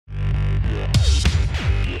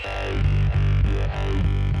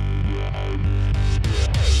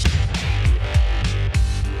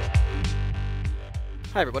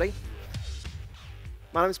Hi everybody.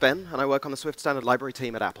 My name's Ben, and I work on the Swift Standard Library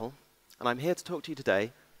team at Apple, and I'm here to talk to you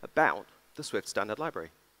today about the Swift Standard Library,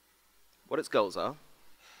 what its goals are,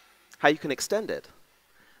 how you can extend it,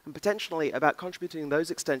 and potentially about contributing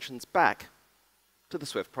those extensions back to the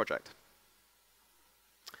Swift project.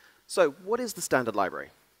 So, what is the Standard Library?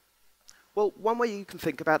 Well, one way you can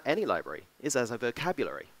think about any library is as a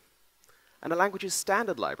vocabulary, and a language's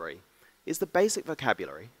standard library is the basic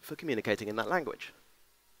vocabulary for communicating in that language.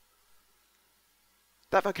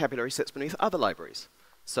 That vocabulary sits beneath other libraries.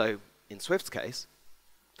 So, in Swift's case,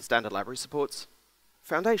 the standard library supports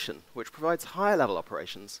Foundation, which provides higher-level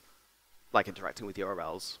operations, like interacting with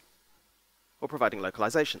URLs or providing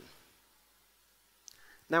localization.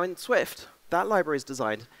 Now, in Swift, that library is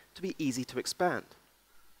designed to be easy to expand,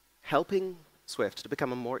 helping Swift to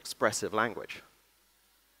become a more expressive language.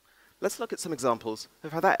 Let's look at some examples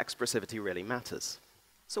of how that expressivity really matters.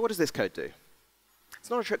 So what does this code do? It's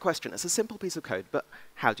not a trick question. It's a simple piece of code, but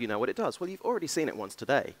how do you know what it does? Well, you've already seen it once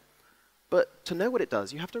today. But to know what it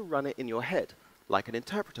does, you have to run it in your head, like an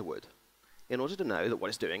interpreter would, in order to know that what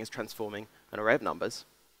it's doing is transforming an array of numbers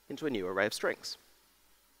into a new array of strings.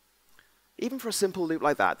 Even for a simple loop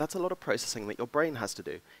like that, that's a lot of processing that your brain has to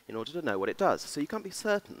do in order to know what it does, so you can't be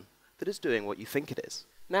certain that it's doing what you think it is.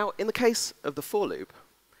 Now, in the case of the for loop,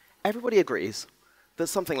 everybody agrees that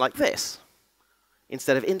something like this,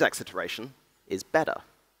 instead of index iteration, is better.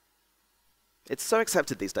 It's so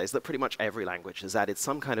accepted these days that pretty much every language has added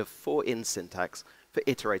some kind of for-in syntax for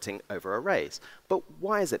iterating over arrays. But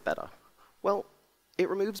why is it better? Well, it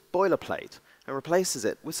removes boilerplate and replaces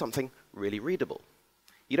it with something really readable.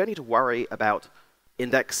 You don't need to worry about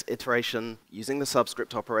index iteration, using the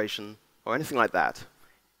subscript operation, or anything like that.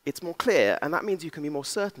 It's more clear, and that means you can be more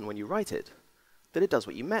certain when you write it that it does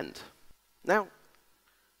what you meant. Now,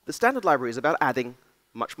 the standard library is about adding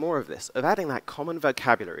much more of this, of adding that common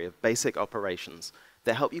vocabulary of basic operations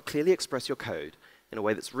that help you clearly express your code in a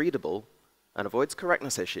way that's readable and avoids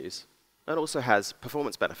correctness issues, and also has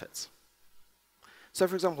performance benefits. So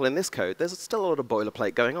for example, in this code, there's still a lot of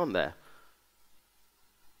boilerplate going on there,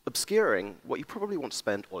 obscuring what you probably want to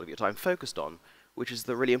spend all of your time focused on, which is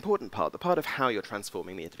the really important part, the part of how you're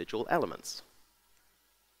transforming the individual elements.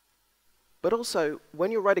 But also,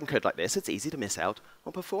 when you're writing code like this, it's easy to miss out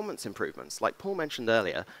on performance improvements. Like Paul mentioned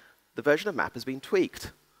earlier, the version of map has been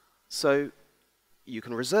tweaked. So you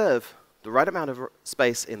can reserve the right amount of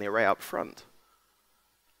space in the array up front.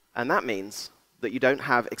 And that means that you don't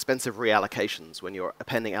have expensive reallocations when you're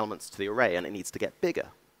appending elements to the array and it needs to get bigger.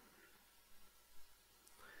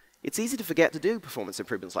 It's easy to forget to do performance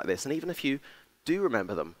improvements like this, and even if you do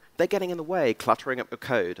remember them, they're getting in the way, cluttering up your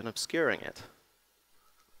code and obscuring it.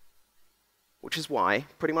 Which is why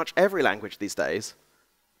pretty much every language these days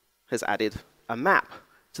has added a map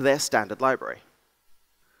to their standard library.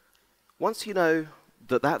 Once you know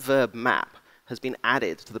that that verb map has been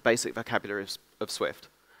added to the basic vocabulary of Swift,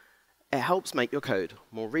 it helps make your code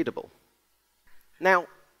more readable. Now,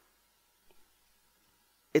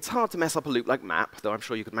 it's hard to mess up a loop like map, though I'm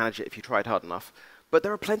sure you could manage it if you tried hard enough, but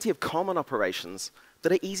there are plenty of common operations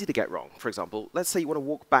that are easy to get wrong. For example, let's say you want to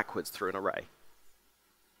walk backwards through an array.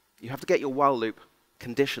 You have to get your while loop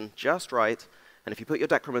condition just right, and if you put your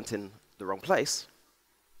decrement in the wrong place,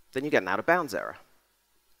 then you get an out-of-bounds error.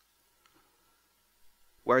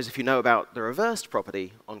 Whereas if you know about the reversed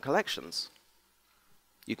property on collections,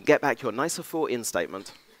 you can get back your nicer for-in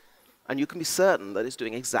statement, and you can be certain that it's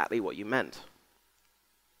doing exactly what you meant.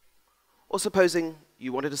 Or supposing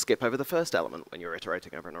you wanted to skip over the first element when you're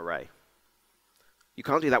iterating over an array. You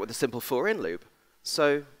can't do that with a simple for-in loop,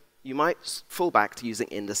 so you might fall back to using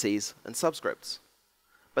indices and subscripts.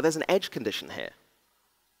 But there's an edge condition here.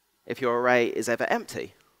 If your array is ever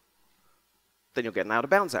empty, then you'll get an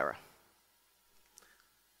out-of-bounds error.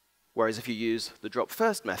 Whereas if you use the drop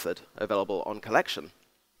first method available on collection,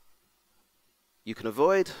 you can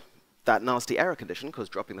avoid that nasty error condition, because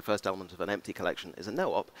dropping the first element of an empty collection is a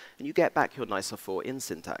no-op, and you get back your nicer for-in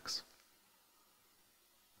syntax.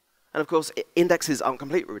 And of course, indexes aren't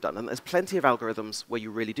completely redundant. There's plenty of algorithms where you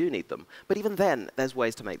really do need them. But even then, there's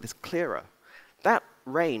ways to make this clearer. That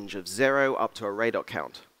range of 0 up to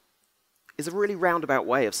array.count is a really roundabout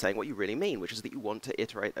way of saying what you really mean, which is that you want to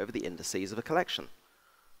iterate over the indices of a collection.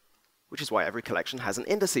 Which is why every collection has an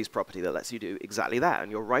indices property that lets you do exactly that, and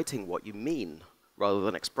you're writing what you mean rather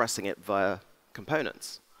than expressing it via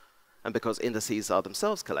components. And because indices are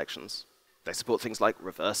themselves collections, they support things like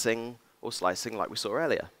reversing or slicing like we saw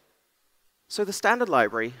earlier. So the standard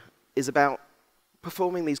library is about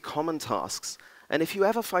performing these common tasks, and if you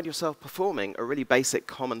ever find yourself performing a really basic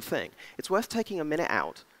common thing, it's worth taking a minute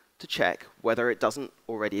out to check whether it doesn't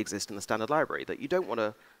already exist in the standard library, that you don't want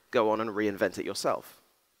to go on and reinvent it yourself.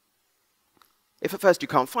 If at first you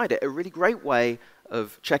can't find it, a really great way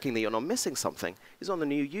of checking that you're not missing something is on the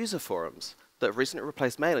new user forums that have recently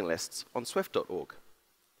replaced mailing lists on swift.org.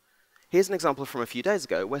 Here's an example from a few days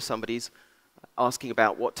ago where somebody's asking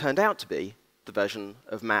about what turned out to be the version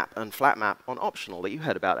of map and flat map on optional that you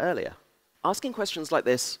heard about earlier. Asking questions like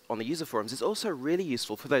this on the user forums is also really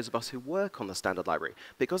useful for those of us who work on the standard library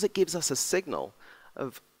because it gives us a signal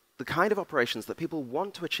of the kind of operations that people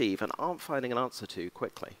want to achieve and aren't finding an answer to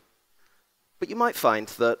quickly. But you might find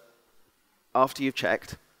that after you've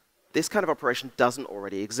checked, this kind of operation doesn't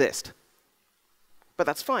already exist. But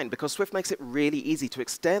that's fine, because Swift makes it really easy to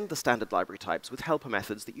extend the standard library types with helper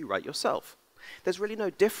methods that you write yourself. There's really no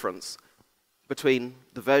difference between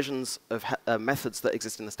the versions of methods that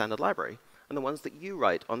exist in the standard library and the ones that you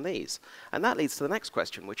write on these. And that leads to the next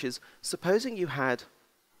question, which is, supposing you had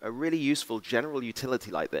a really useful general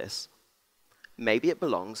utility like this, maybe it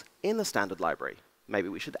belongs in the standard library. Maybe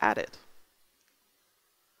we should add it.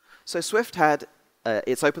 So Swift had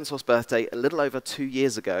its open source birthday a little over 2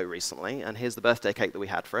 years ago recently, and here's the birthday cake that we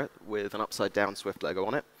had for it with an upside-down Swift logo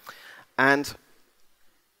on it. And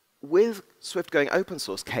with Swift going open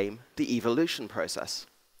source came the evolution process.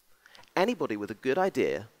 Anybody with a good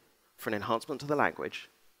idea for an enhancement to the language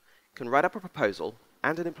can write up a proposal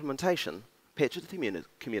and an implementation, pitch it to the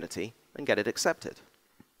community, and get it accepted.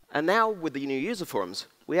 And now with the new user forums,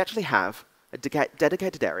 we actually have a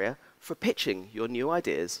dedicated area for pitching your new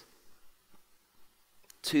ideas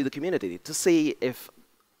to the community to see if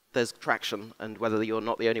there's traction and whether you're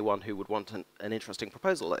not the only one who would want an interesting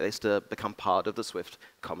proposal like this to become part of the Swift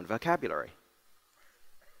common vocabulary.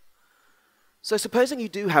 So supposing you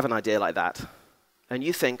do have an idea like that, and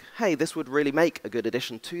you think, hey, this would really make a good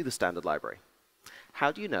addition to the standard library.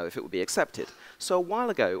 How do you know if it would be accepted? So a while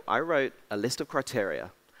ago, I wrote a list of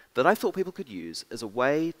criteria that I thought people could use as a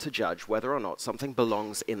way to judge whether or not something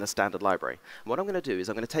belongs in the standard library. And what I'm going to do is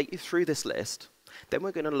I'm going to take you through this list. Then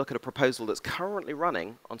we're going to look at a proposal that's currently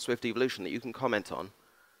running on Swift Evolution that you can comment on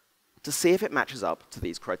to see if it matches up to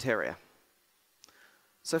these criteria.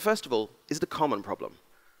 So first of all, is it a common problem?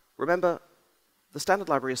 Remember, the standard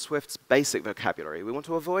library is Swift's basic vocabulary. We want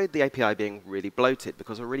to avoid the API being really bloated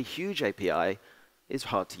because a really huge API is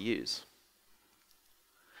hard to use.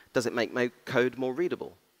 Does it make code more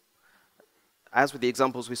readable? As with the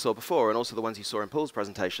examples we saw before, and also the ones you saw in Paul's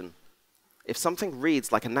presentation, if something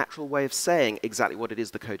reads like a natural way of saying exactly what it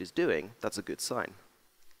is the code is doing, that's a good sign.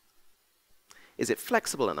 Is it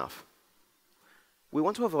flexible enough? We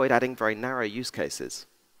want to avoid adding very narrow use cases.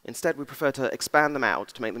 Instead, we prefer to expand them out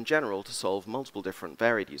to make them general to solve multiple different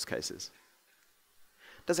varied use cases.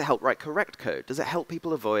 Does it help write correct code? Does it help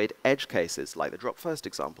people avoid edge cases, like the drop first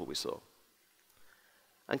example we saw?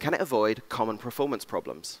 And can it avoid common performance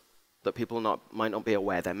problems that people might not be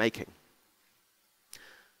aware they're making?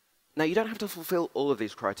 Now, you don't have to fulfill all of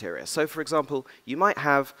these criteria. So, for example, you might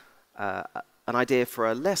have an idea for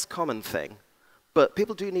a less common thing, but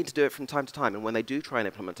people do need to do it from time to time, and when they do try and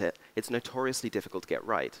implement it, it's notoriously difficult to get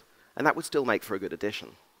right. And that would still make for a good addition.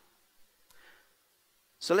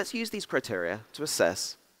 So let's use these criteria to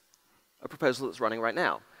assess a proposal that's running right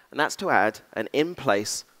now. And that's to add an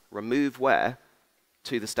in-place remove where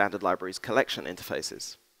to the standard library's collection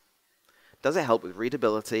interfaces. Does it help with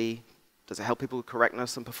readability? Does it help people with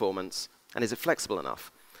correctness and performance? And is it flexible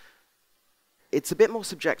enough? It's a bit more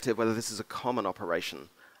subjective whether this is a common operation.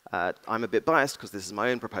 I'm a bit biased because this is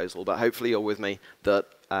my own proposal, but hopefully you're with me that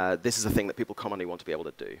this is a thing that people commonly want to be able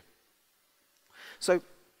to do. So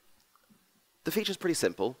the feature is pretty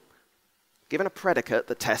simple. Given a predicate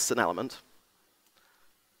that tests an element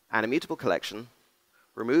and a mutable collection,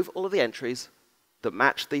 remove all of the entries that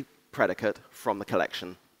match the predicate from the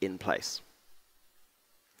collection in place.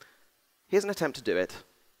 Here's an attempt to do it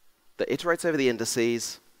that iterates over the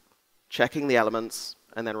indices, checking the elements,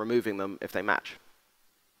 and then removing them if they match.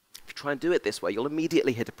 If you try and do it this way, you'll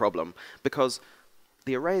immediately hit a problem because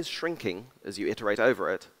the array is shrinking as you iterate over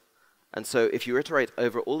it. And so if you iterate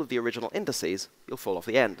over all of the original indices, you'll fall off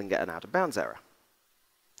the end and get an out-of-bounds error.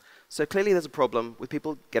 So clearly there's a problem with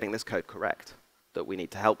people getting this code correct that we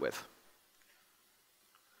need to help with.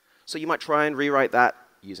 So you might try and rewrite that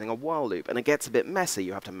using a while loop, and it gets a bit messy.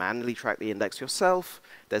 You have to manually track the index yourself.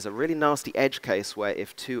 There's a really nasty edge case where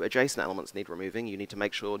if two adjacent elements need removing, you need to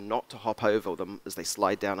make sure not to hop over them as they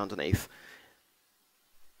slide down underneath.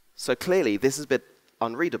 So clearly, this is a bit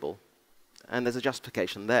unreadable, and there's a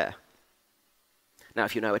justification there. Now,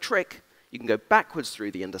 if you know a trick, you can go backwards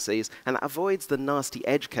through the indices, and that avoids the nasty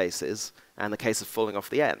edge cases and the case of falling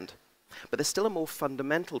off the end. But there's still a more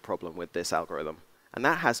fundamental problem with this algorithm, and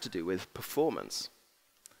that has to do with performance.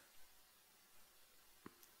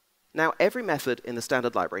 Now, every method in the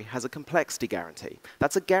standard library has a complexity guarantee.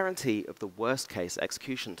 That's a guarantee of the worst-case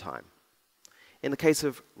execution time. In the case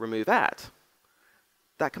of remove_at,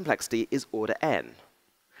 that complexity is order n.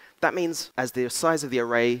 That means as the size of the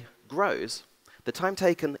array grows, the time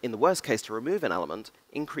taken in the worst case to remove an element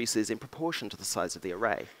increases in proportion to the size of the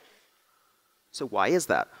array. So why is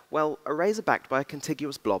that? Well, arrays are backed by a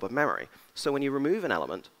contiguous blob of memory. So when you remove an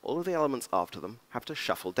element, all of the elements after them have to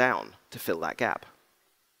shuffle down to fill that gap.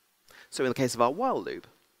 So in the case of our while loop,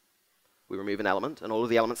 we remove an element, and all of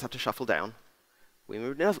the elements have to shuffle down. We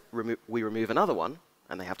remove another one,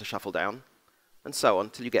 and they have to shuffle down, and so on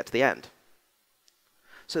till you get to the end.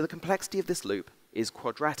 So the complexity of this loop is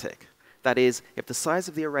quadratic. That is, if the size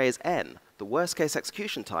of the array is n, the worst-case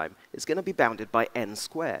execution time is going to be bounded by n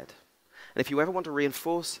squared. And if you ever want to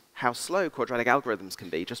reinforce how slow quadratic algorithms can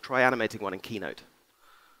be, just try animating one in Keynote.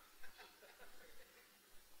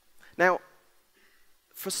 Now,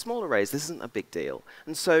 for small arrays, this isn't a big deal.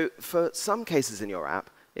 And so for some cases in your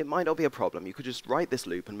app, it might not be a problem. You could just write this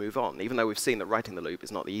loop and move on, even though we've seen that writing the loop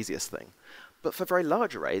is not the easiest thing. But for very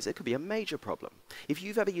large arrays, it could be a major problem. If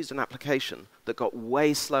you've ever used an application that got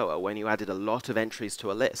way slower when you added a lot of entries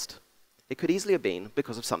to a list, it could easily have been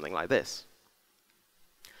because of something like this.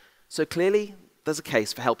 So clearly, there's a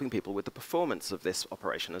case for helping people with the performance of this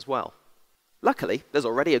operation as well. Luckily, there's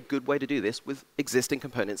already a good way to do this with existing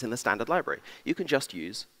components in the standard library. You can just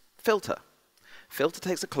use filter. Filter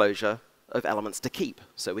takes a closure of elements to keep,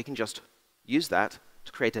 so we can just use that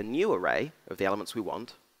to create a new array of the elements we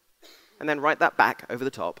want, and then write that back over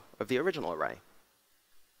the top of the original array.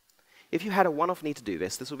 If you had a one-off need to do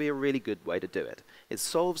this, this would be a really good way to do it. It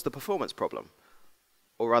solves the performance problem.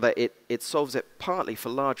 Or rather, it solves it partly for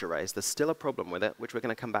large arrays. There's still a problem with it, which we're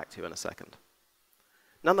going to come back to in a second.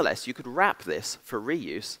 Nonetheless, you could wrap this for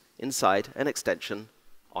reuse inside an extension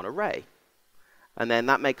on array. And then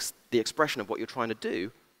that makes the expression of what you're trying to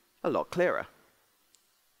do a lot clearer.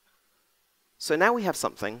 So now we have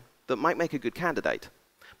something that might make a good candidate.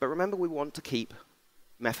 But remember, we want to keep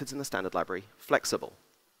methods in the standard library flexible.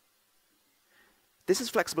 This is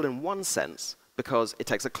flexible in one sense because it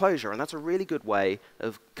takes a closure, and that's a really good way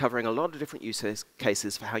of covering a lot of different use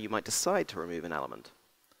cases for how you might decide to remove an element.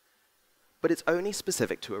 But it's only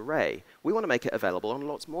specific to array. We want to make it available on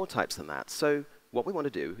lots more types than that. So what we want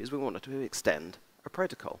to do is we want to extend a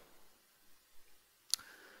protocol.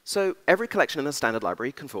 So every collection in the standard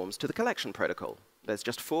library conforms to the collection protocol. There's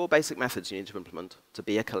just 4 basic methods you need to implement to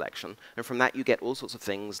be a collection, and from that you get all sorts of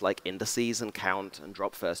things like indices and count and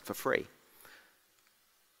drop first for free.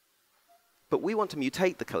 But we want to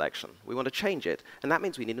mutate the collection. We want to change it, and that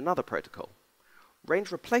means we need another protocol.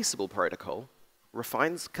 Range replaceable protocol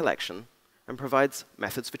refines collection and provides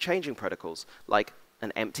methods for changing protocols, like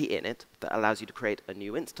an empty init that allows you to create a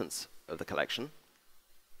new instance of the collection,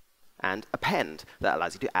 and append that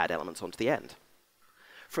allows you to add elements onto the end.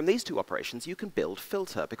 From these 2 operations, you can build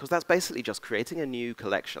filter, because that's basically just creating a new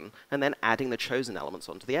collection and then adding the chosen elements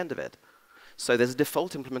onto the end of it. So there's a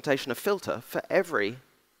default implementation of filter for every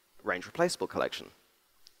range replaceable collection.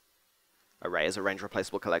 Array is a range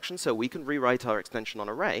replaceable collection, so we can rewrite our extension on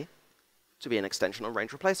array to be an extension on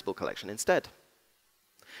range replaceable collection instead.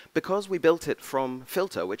 Because we built it from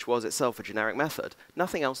filter, which was itself a generic method,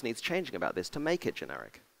 nothing else needs changing about this to make it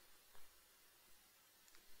generic.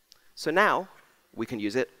 So now we can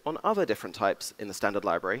use it on other different types in the standard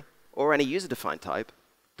library, or any user-defined type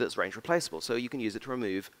that's range replaceable. So you can use it to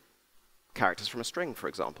remove characters from a string, for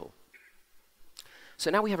example. So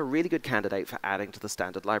now we have a really good candidate for adding to the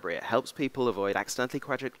standard library. It helps people avoid accidentally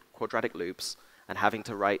quadratic loops and having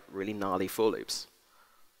to write really gnarly for loops.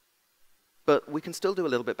 But we can still do a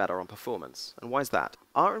little bit better on performance. And why is that?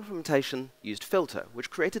 Our implementation used filter, which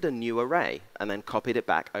created a new array and then copied it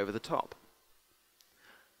back over the top.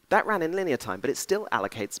 That ran in linear time, but it still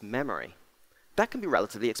allocates memory. That can be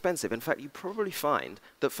relatively expensive. In fact, you probably find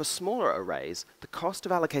that for smaller arrays, the cost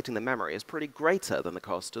of allocating the memory is pretty greater than the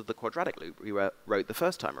cost of the quadratic loop we wrote the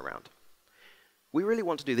first time around. We really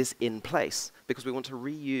want to do this in place, because we want to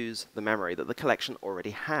reuse the memory that the collection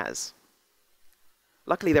already has.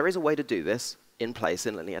 Luckily, there is a way to do this in place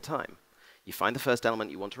in linear time. You find the first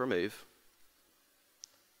element you want to remove,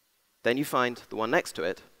 then you find the one next to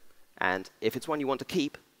it, and if it's one you want to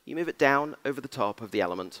keep, you move it down over the top of the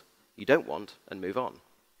element you don't want and move on.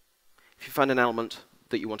 If you find an element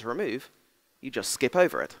that you want to remove, you just skip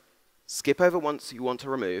over it. Skip over once you want to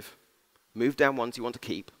remove, move down ones you want to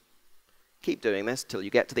keep. Keep doing this till you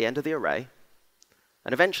get to the end of the array,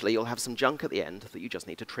 and eventually you'll have some junk at the end that you just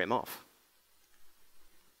need to trim off.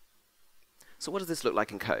 So what does this look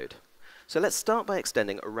like in code? So let's start by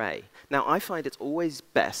extending array. Now, I find it's always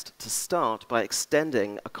best to start by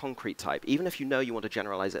extending a concrete type, even if you know you want to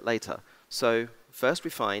generalize it later. So first we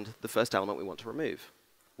find the first element we want to remove.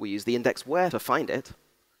 We use the index where to find it.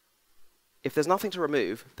 If there's nothing to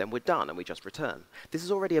remove, then we're done and we just return. This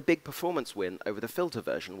is already a big performance win over the filter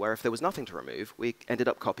version, where if there was nothing to remove, we ended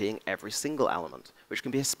up copying every single element, which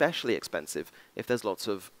can be especially expensive if there's lots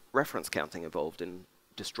of reference counting involved in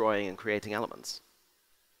destroying and creating elements.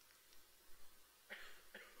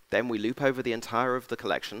 Then we loop over the entire of the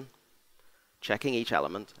collection, checking each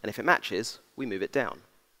element, and if it matches, we move it down.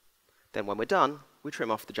 Then when we're done, we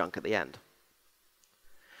trim off the junk at the end.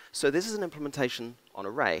 So this is an implementation on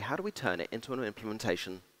array. How do we turn it into an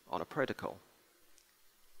implementation on a protocol?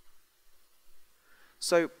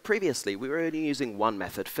 So previously, we were only using one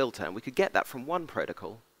method, filter, and we could get that from one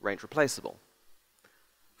protocol, range replaceable.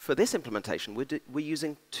 For this implementation, we're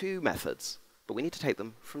using two methods, but we need to take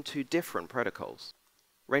them from two different protocols.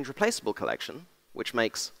 Range replaceable collection, which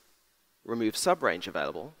makes remove subrange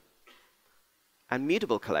available, and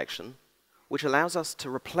mutable collection, which allows us to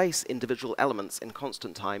replace individual elements in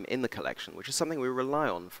constant time in the collection, which is something we rely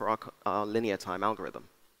on for our linear time algorithm.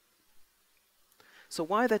 So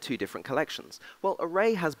why are there two different collections? Well,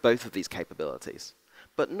 array has both of these capabilities,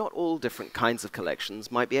 but not all different kinds of collections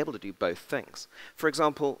might be able to do both things. For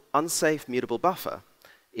example, unsafe mutable buffer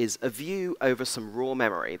is a view over some raw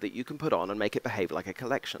memory that you can put on and make it behave like a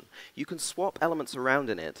collection. You can swap elements around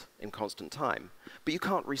in it in constant time, but you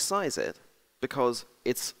can't resize it because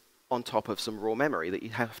it's on top of some raw memory that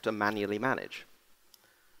you have to manually manage.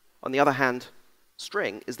 On the other hand,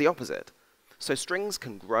 string is the opposite. So strings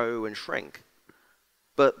can grow and shrink.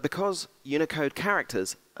 But because Unicode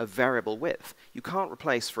characters are variable width, you can't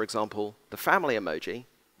replace, for example, the family emoji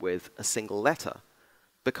with a single letter,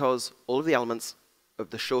 because all of the elements of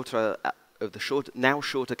the now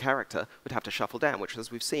shorter character would have to shuffle down, which, as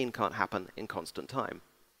we've seen, can't happen in constant time.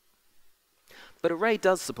 But array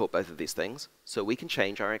does support both of these things, so we can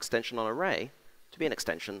change our extension on array to be an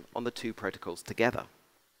extension on the two protocols together.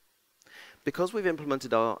 Because we've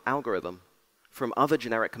implemented our algorithm from other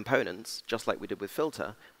generic components, just like we did with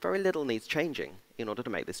filter, very little needs changing in order to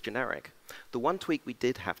make this generic. The one tweak we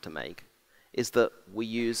did have to make is that we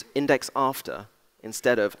use index after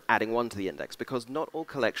instead of adding one to the index, because not all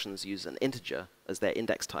collections use an integer as their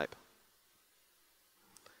index type.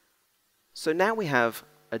 So now we have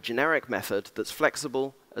a generic method that's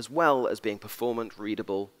flexible as well as being performant,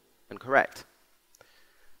 readable, and correct.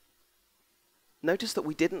 Notice that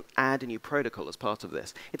we didn't add a new protocol as part of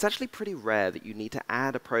this. It's actually pretty rare that you need to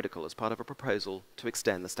add a protocol as part of a proposal to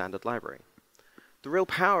extend the standard library. The real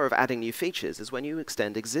power of adding new features is when you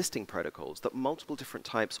extend existing protocols that multiple different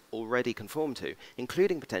types already conform to,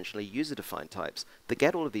 including potentially user-defined types that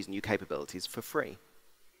get all of these new capabilities for free.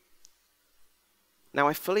 Now,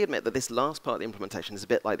 I fully admit that this last part of the implementation is a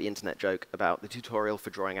bit like the internet joke about the tutorial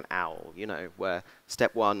for drawing an owl, where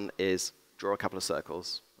step 1 is draw a couple of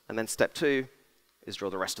circles, and then step 2 is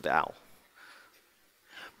draw the rest of the owl.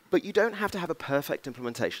 But you don't have to have a perfect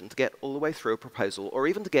implementation to get all the way through a proposal or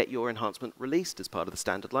even to get your enhancement released as part of the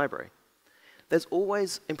standard library. There's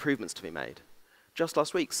always improvements to be made. Just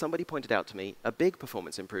last week, somebody pointed out to me a big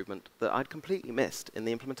performance improvement that I'd completely missed in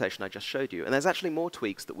the implementation I just showed you. And there's actually more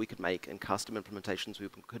tweaks that we could make and custom implementations we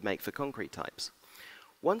could make for concrete types.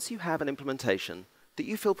 Once you have an implementation that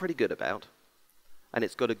you feel pretty good about, and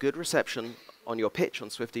it's got a good reception on your pitch on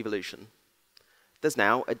Swift Evolution, there's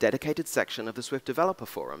now a dedicated section of the Swift developer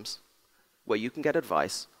forums where you can get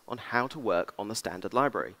advice on how to work on the standard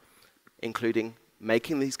library, including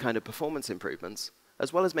making these kind of performance improvements,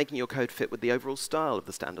 as well as making your code fit with the overall style of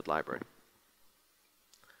the standard library.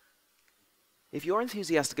 If you're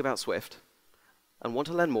enthusiastic about Swift and want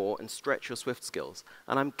to learn more and stretch your Swift skills,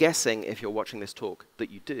 and I'm guessing if you're watching this talk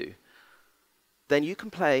that you do, then you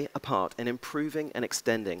can play a part in improving and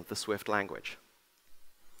extending the Swift language.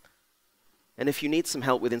 And if you need some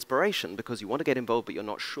help with inspiration because you want to get involved but you're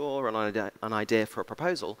not sure on an idea for a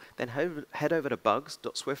proposal, then head over to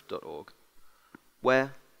bugs.swift.org,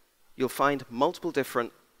 where you'll find multiple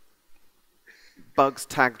different bugs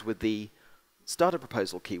tagged with the starter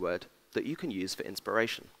proposal keyword that you can use for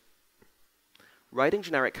inspiration. Writing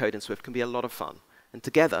generic code in Swift can be a lot of fun, and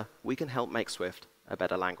together we can help make Swift a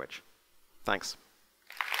better language. Thanks.